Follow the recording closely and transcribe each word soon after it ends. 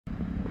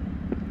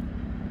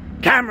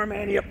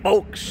Cameraman here,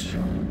 folks.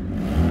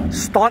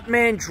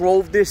 Stuntman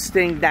drove this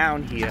thing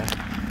down here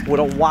with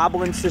a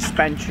wobbling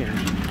suspension.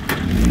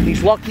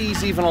 He's lucky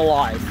he's even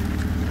alive.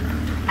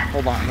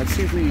 Hold on, let's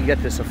see if we can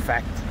get this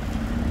effect.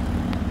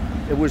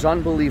 It was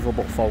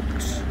unbelievable,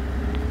 folks.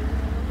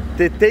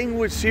 The thing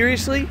was,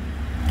 seriously,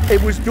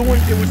 it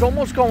was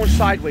almost going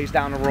sideways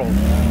down the road.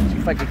 See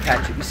if I can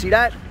catch it. You see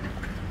that?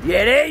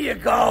 Yeah, there you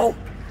go.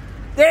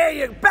 There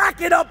you,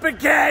 back it up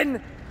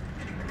again.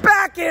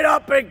 Back it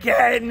up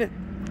again.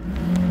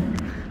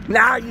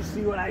 Now you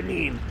see what I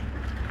mean.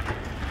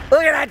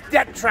 Look at that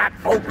death trap,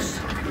 folks.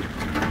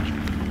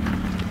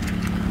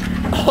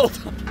 Hold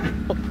on.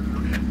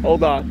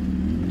 Hold on.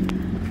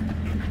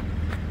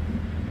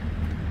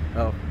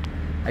 Oh,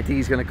 I think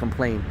he's gonna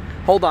complain.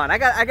 Hold on, I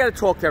gotta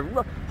talk to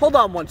him. Hold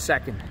on 1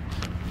 second.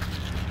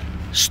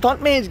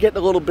 Stuntman's getting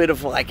a little bit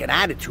of like an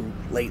attitude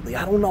lately.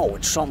 I don't know.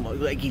 It's something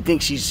like he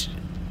thinks he's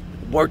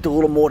worked a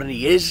little more than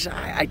he is.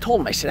 I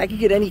told him, I said, I could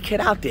get any kid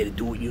out there to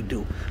do what you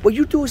do. What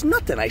you do is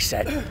nothing, I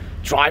said.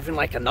 Driving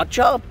like a nut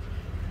job?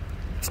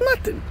 It's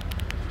nothing.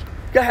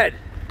 Go ahead.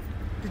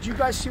 Did you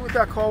guys see what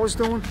that car was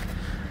doing?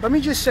 Let me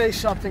just say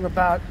something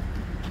about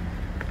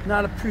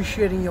not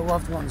appreciating your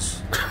loved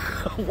ones.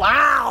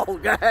 Wow,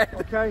 go ahead.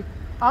 Okay?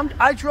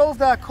 I drove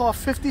that car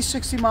 50,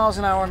 60 miles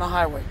an hour on the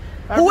highway.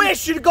 Who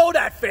asked you to go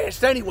that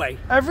fast anyway?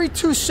 Every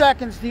 2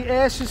 seconds, the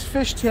ass is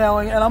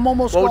fishtailing, and I'm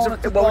almost going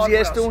into What was the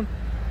ass doing?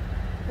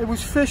 It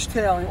was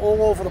fishtailing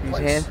all over the place.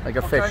 His hand, like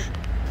a fish.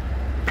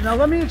 Now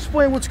let me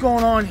explain what's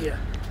going on here.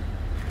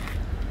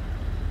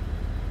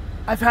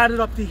 I've had it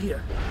up to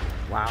here.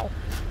 Wow.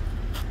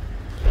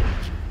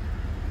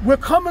 We're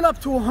coming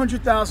up to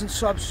 100,000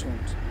 subs soon.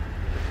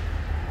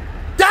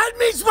 That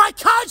means my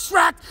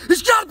contract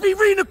is got to be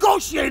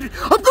renegotiated.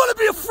 I'm going to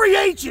be a free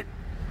agent.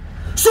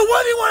 So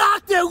anyone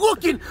out there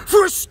looking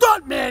for a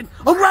stuntman,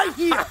 I'm right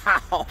here.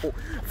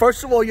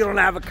 First of all, you don't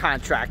have a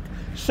contract.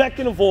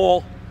 Second of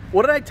all,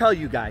 what did I tell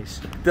you guys?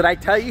 Did I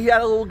tell you he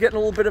had getting a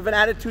little bit of an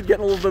attitude,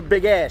 getting a little bit of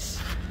big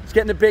ass? He's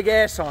getting a big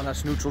ass on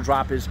us, neutral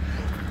droppers.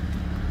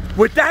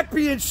 With that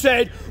being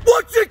said,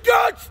 what you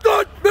got,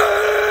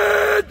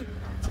 Stuntman?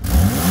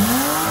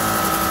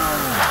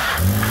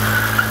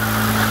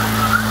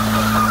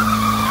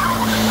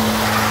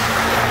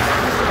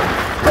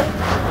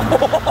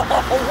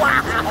 Oh, wow!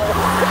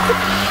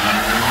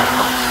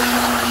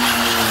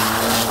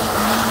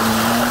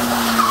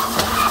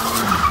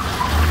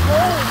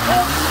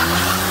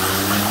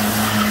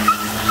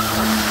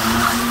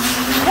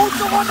 Who's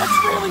the one that's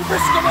really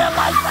risking their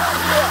life out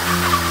here?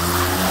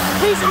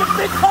 He's in a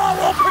big car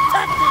all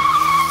protected.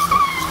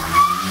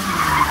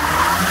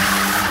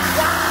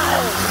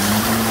 Wow!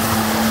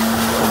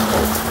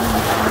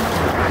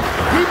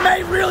 He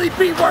may really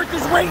be worth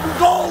his weight in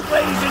gold,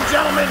 ladies and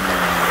gentlemen.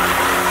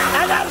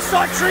 I gotta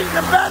start treating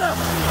him better.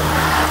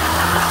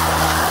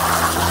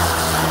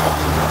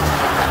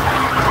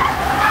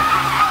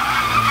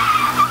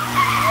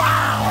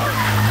 Wow.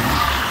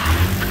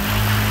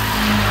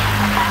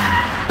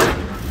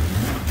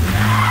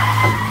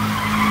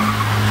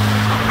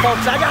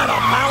 Folks, I gotta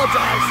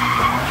apologize.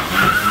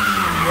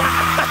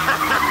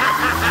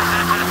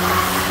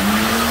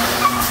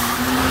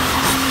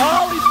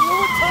 Oh, he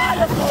blew a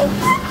tire,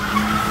 folks.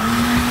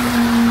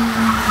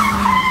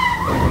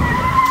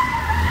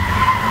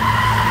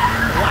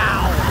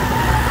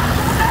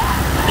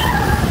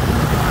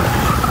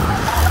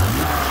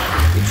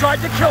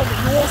 Tried to kill me,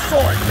 you all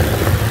saw it.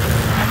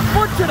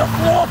 Foot to the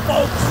floor,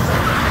 folks.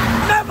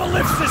 Never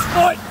lifts his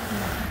foot.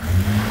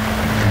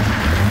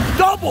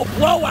 Double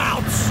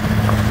blowouts.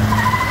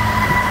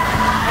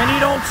 And he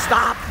don't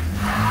stop.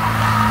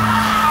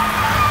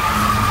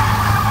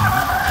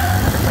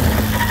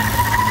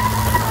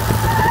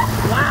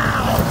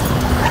 Wow.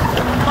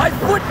 My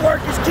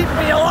footwork is keeping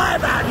me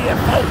alive out here,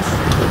 folks.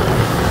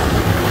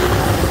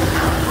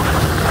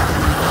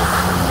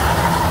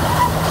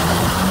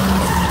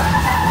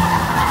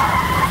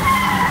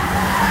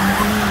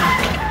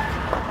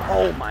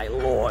 Oh my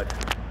Lord.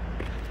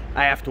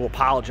 I have to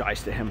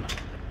apologize to him.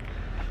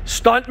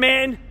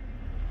 Stuntman,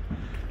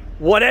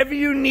 whatever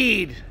you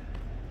need,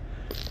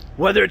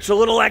 whether it's a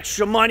little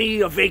extra money,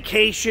 a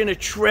vacation, a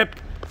trip,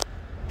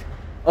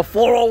 a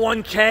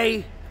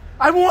 401k,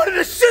 I want an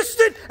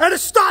assistant and a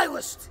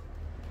stylist.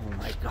 Oh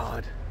my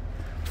God.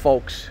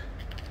 Folks,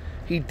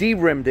 he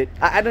de-rimmed it.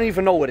 I don't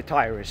even know what a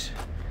tire is.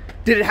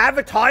 Did it have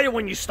a tire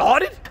when you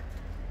started?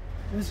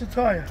 Where's the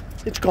tire?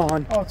 It's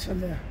gone. Oh, it's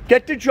in there.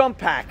 Get the jump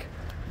pack.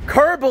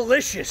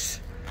 Curbalicious.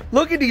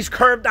 Look at these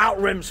curved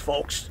out rims,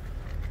 folks.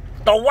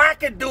 The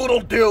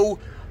wackadoodle-doo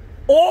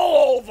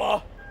all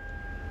over.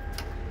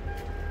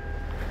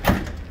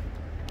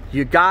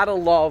 You gotta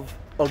love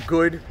a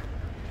good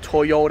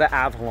Toyota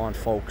Avalon,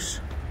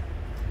 folks.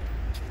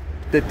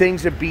 The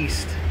thing's a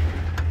beast.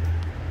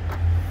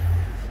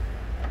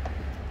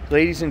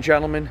 Ladies and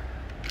gentlemen,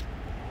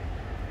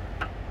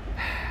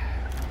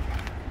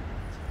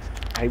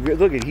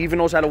 look at, he even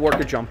knows how to work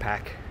a jump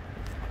pack.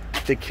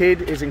 The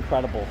kid is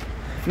incredible.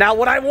 Now,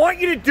 what I want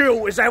you to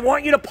do is I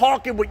want you to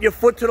park it with your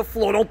foot to the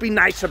floor. Don't be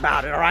nice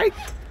about it, all right?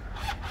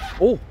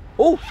 Oh,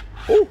 oh.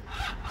 Ooh.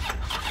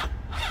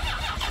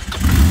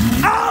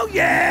 Oh,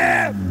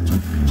 yeah!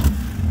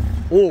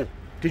 Oh,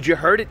 did you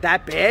hurt it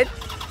that bad?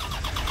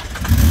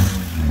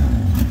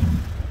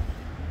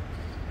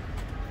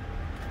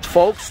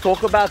 Folks,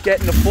 talk about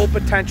getting the full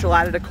potential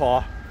out of the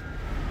car.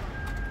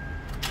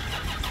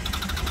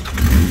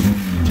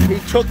 He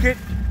took it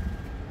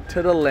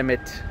to the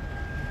limit.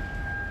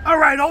 All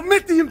right, I'll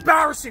make the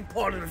embarrassing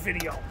part of the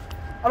video.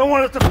 I don't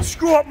want it to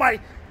screw up my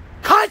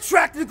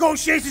contract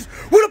negotiations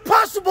with a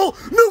possible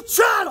new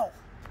channel.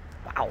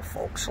 Wow,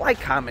 folks,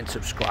 like, comment,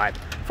 subscribe.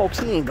 Folks,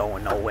 he ain't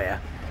going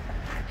nowhere.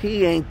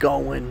 He ain't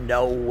going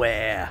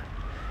nowhere.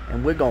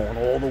 And we're going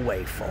all the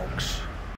way, folks.